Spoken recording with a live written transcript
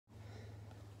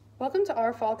Welcome to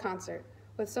our fall concert.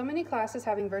 With so many classes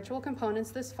having virtual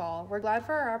components this fall, we're glad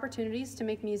for our opportunities to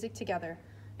make music together,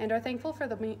 and are thankful for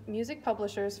the music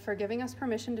publishers for giving us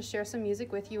permission to share some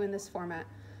music with you in this format.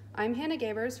 I'm Hannah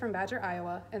Gebers from Badger,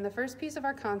 Iowa, and the first piece of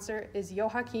our concert is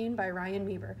Ha Kyn by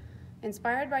Meeboer.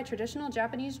 Inspired by traditional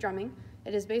Japanese drumming,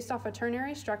 it is based off a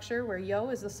ternary structure where yo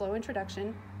is the slow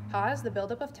introduction, ha is the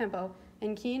buildup of tempo,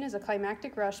 and kyn is a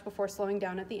climactic rush before slowing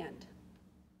down at the end.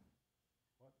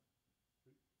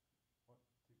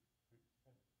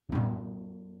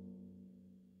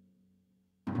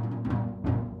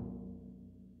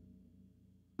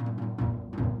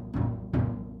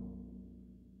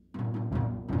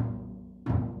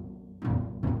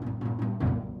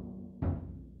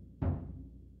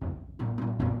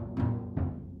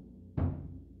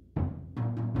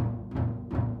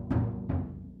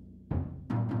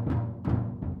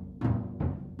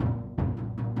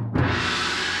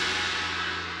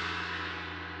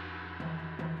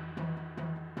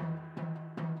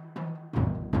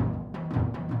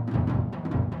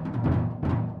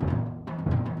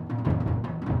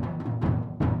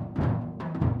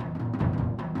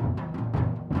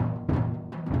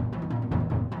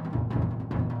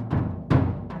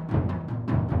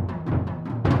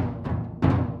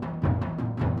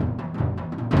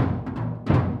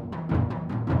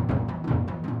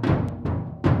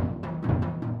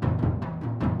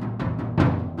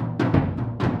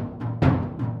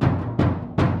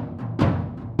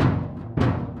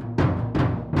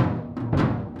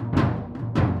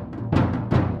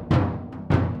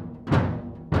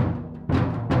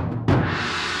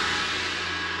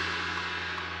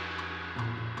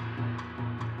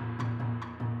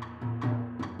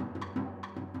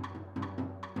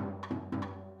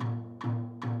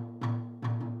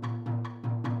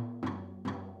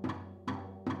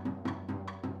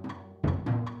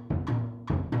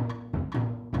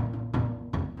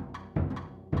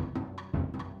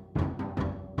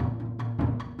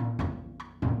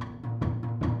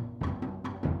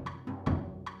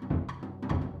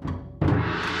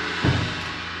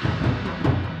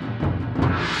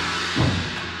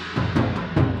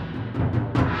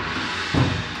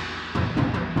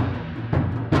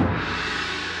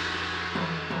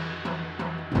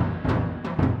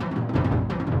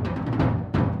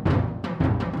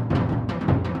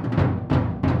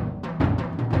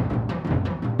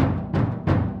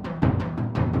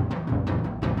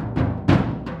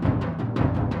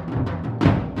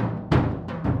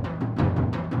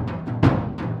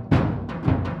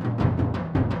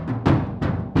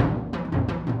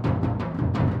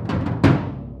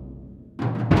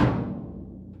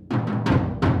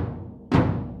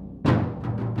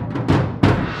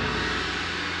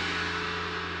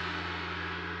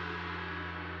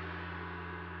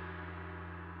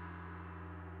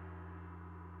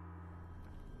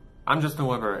 I'm Justin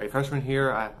Weber, a freshman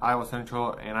here at Iowa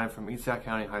Central, and I'm from East Sac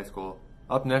County High School.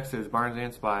 Up next is Barn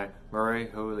Dance by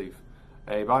Houllif,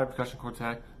 a body percussion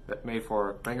quartet that made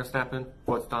for finger snapping,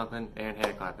 foot stomping, and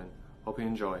hand clapping. Hope you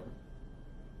enjoy.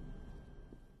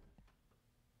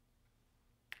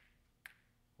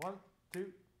 1, 2,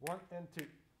 1 and 2.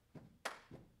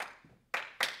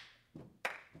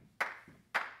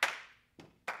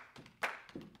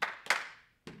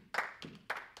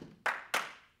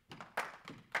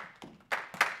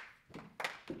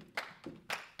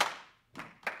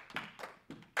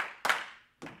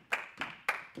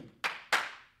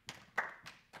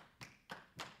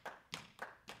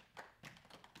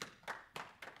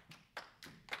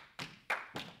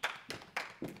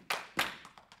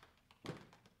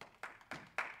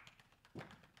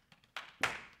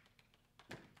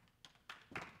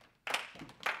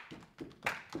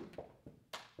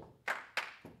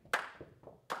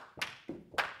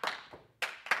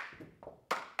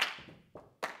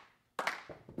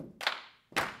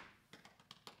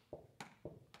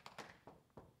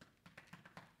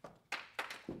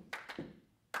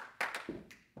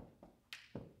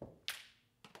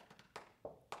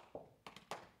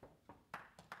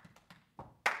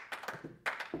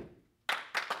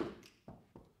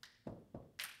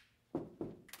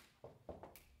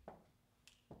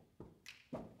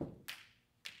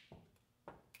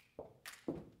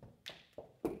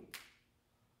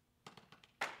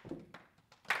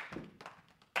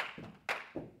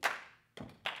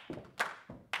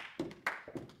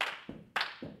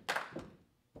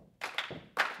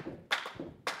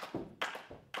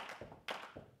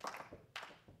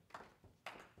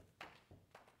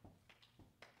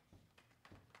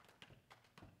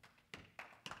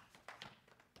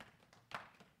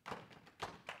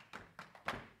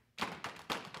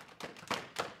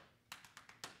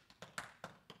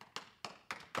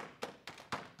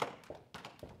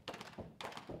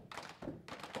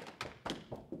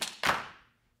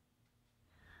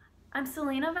 I'm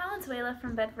Selena Valenzuela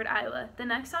from Bedford, Iowa. The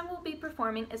next song we'll be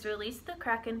performing is Release the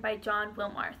Kraken by John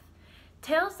Willmarth.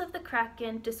 Tales of the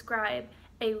Kraken describe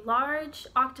a large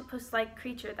octopus-like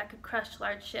creature that could crush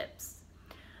large ships.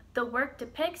 The work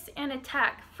depicts an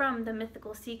attack from the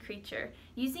mythical sea creature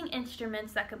using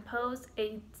instruments that compose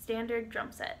a standard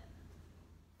drum set.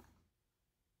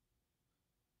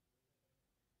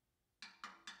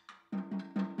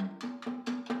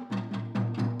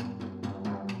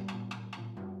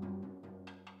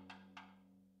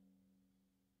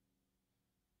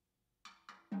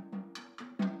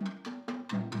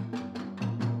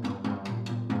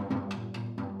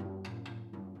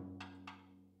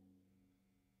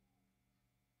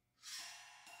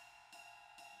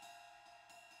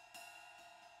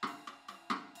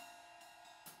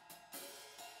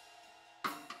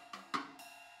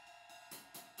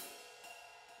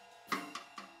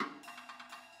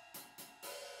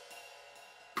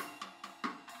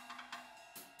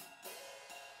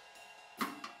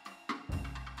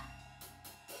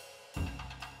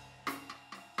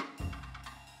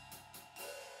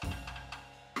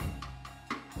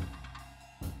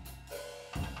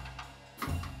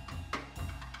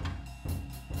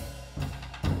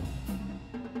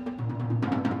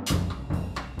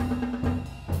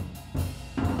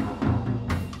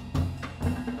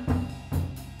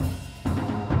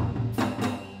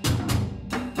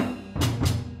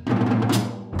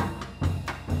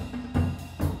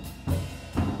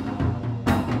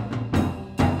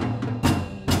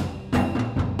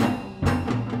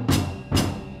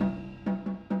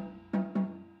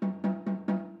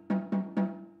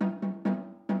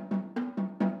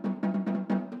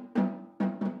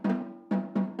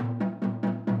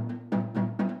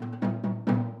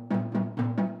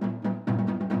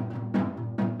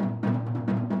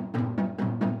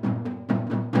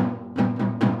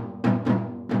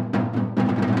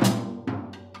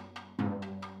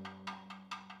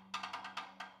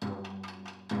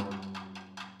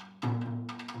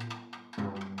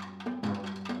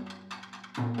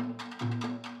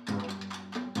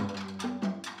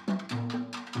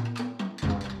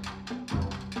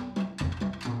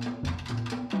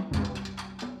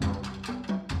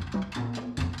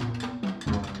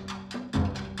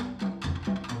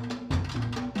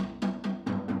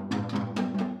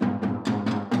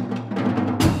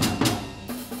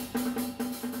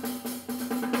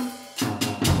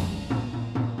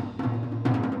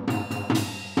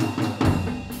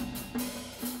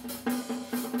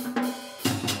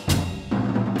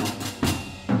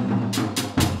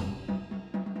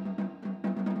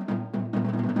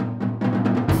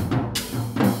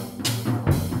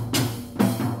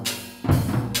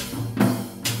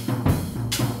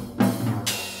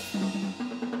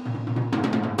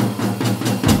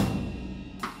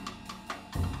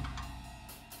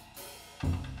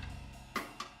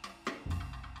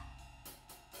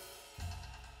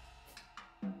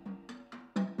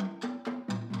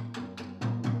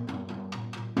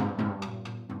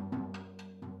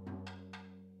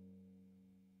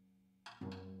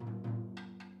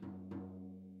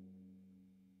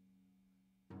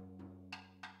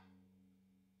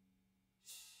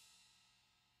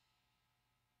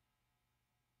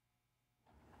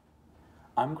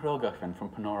 I'm Gafkjen from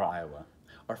Panora, Iowa.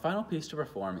 Our final piece to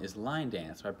perform is Lion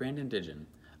Dance by Brant and Dittgen.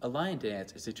 A lion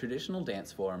dance is a traditional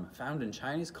dance form found in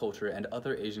Chinese culture and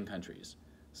other Asian countries.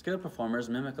 Skilled performers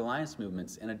mimic alliance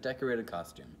movements in a decorated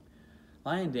costume.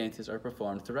 Lion dances are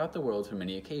performed throughout the world for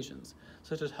many occasions,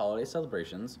 such as holiday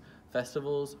celebrations,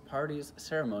 festivals, parties,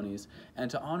 ceremonies, and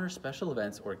to honor special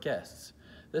events or guests.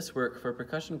 This work for a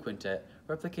percussion quintet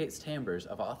replicates timbres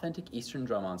of authentic Eastern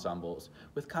drum ensembles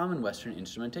with common Western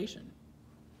instrumentation.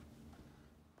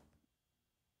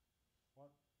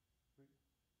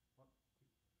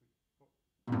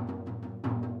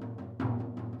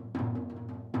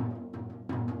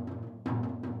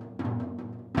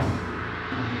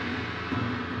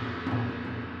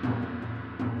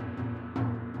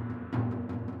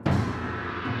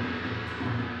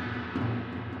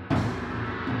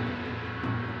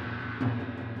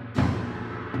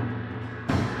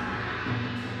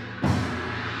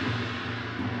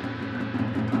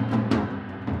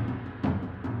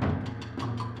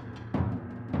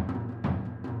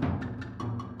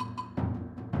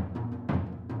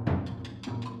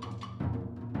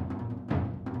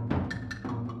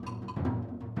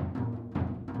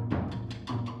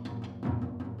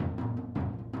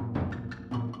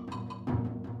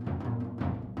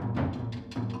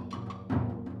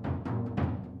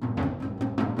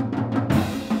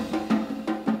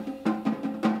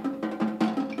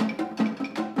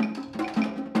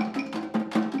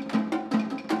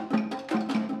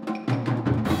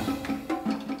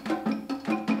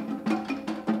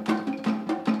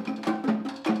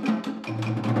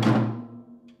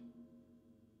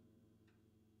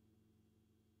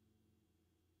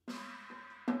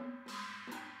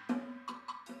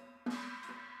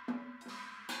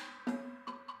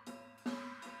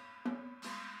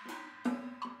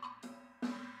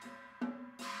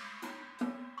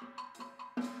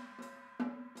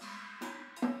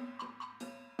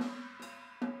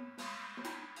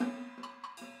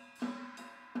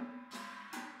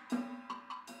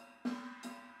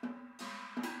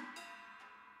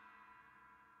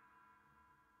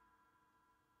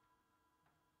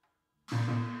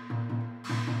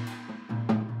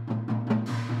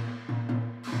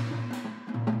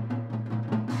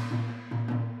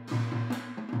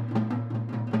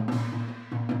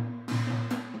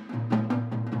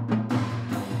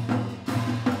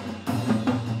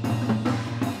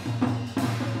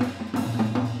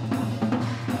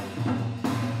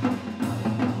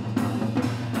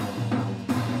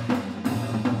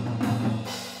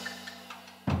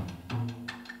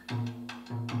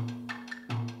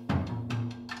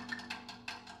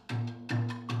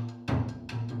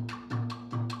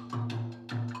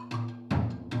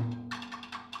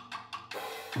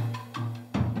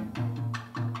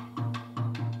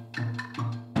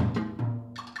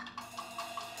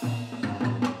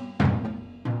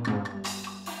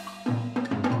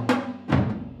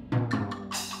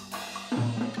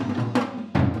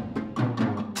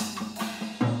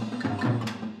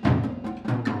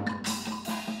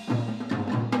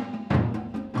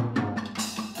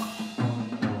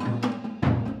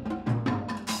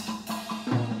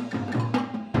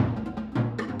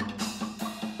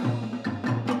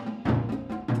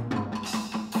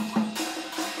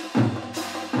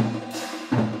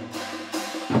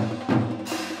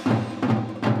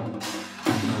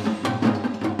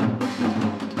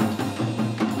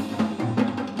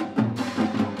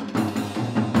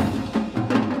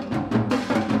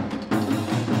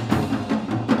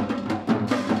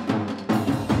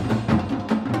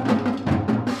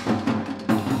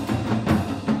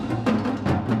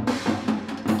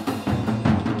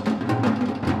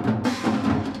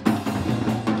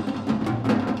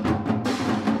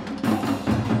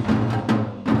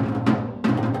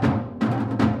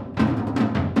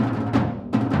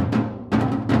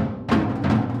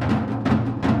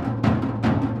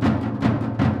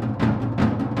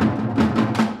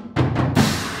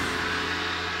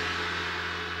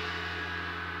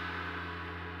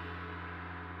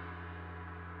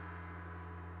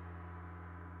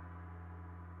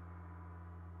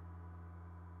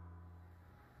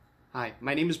 Hi,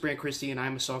 my name is Brant Christy, and I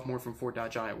am a sophomore from Fort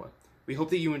Dodge, Iowa. We hope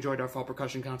that you enjoyed our fall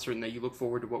percussion concert and that you look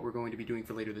forward to what we're going to be doing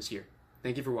for later this year.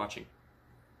 Thank you for watching.